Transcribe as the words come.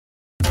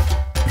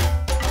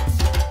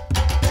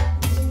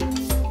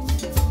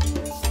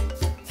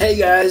Hey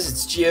guys,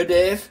 it's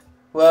GeoDave.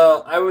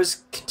 Well, I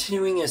was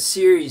continuing a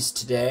series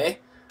today,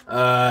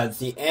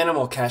 the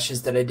animal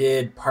caches that I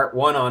did part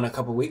 1 on a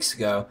couple weeks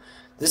ago.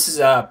 This is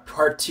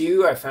part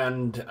 2. I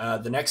found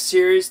the next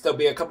series. There'll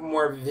be a couple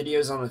more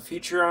videos on the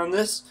future on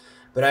this,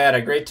 but I had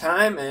a great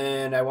time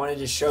and I wanted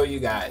to show you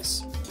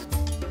guys.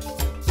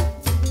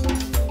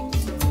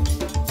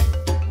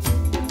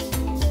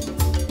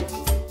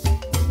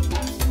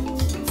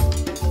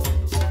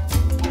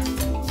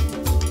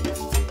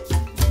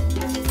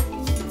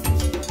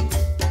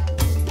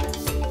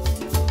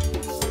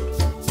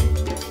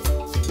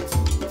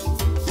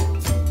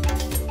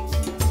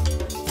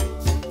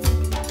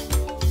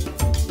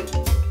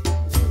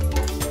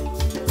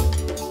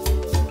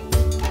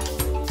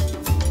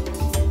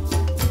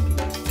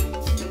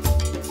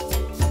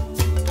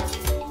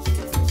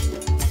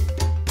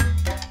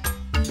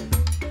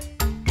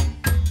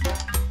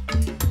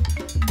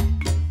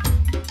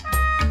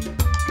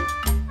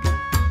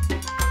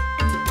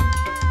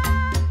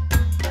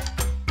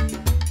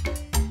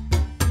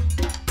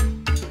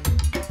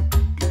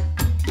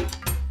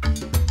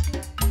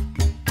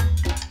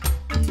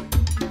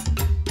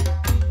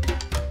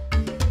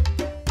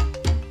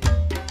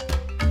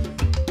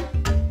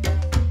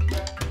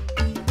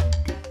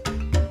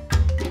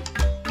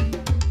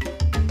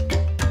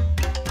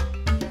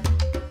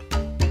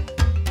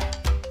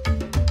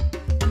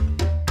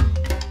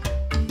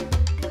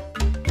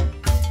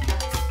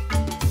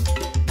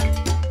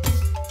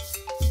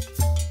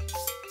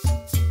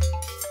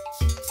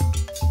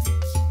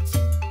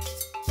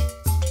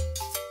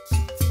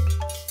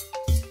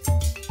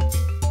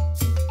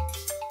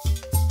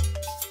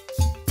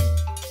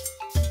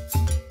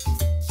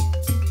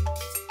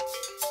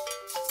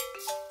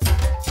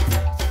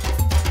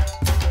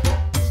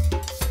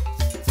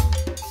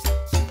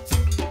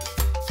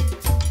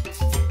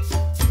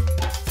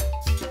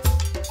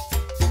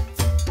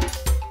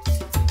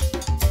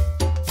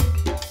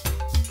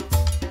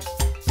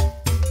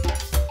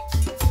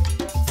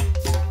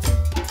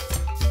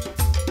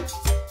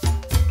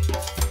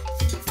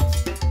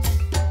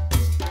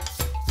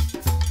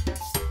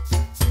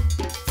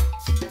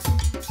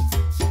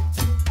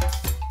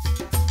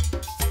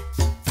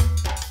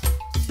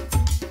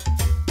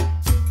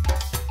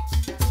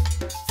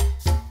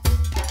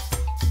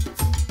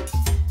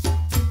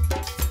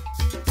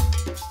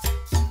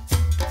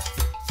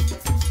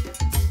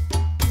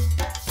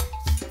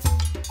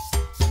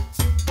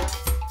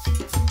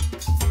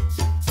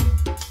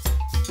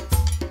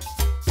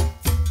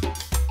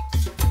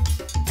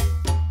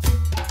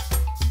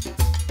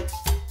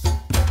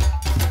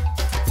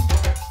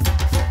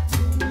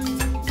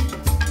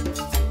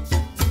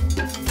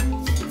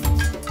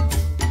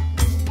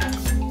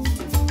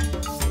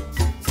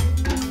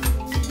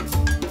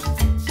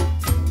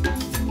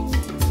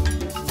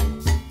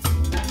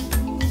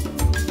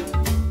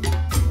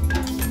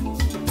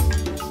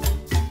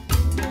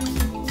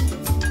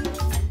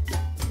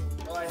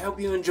 I hope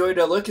you enjoyed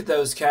a look at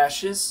those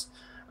caches.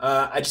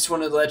 I just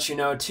wanted to let you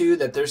know too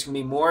that there's going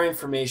to be more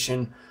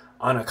information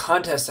on a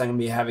contest I'm going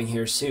to be having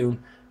here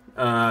soon.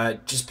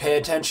 Just pay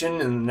attention.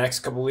 In the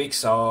next couple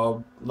weeks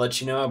I'll let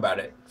you know about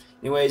it.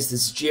 Anyways,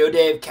 this is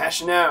GeoDave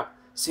cashing out.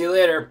 See you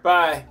later.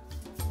 Bye.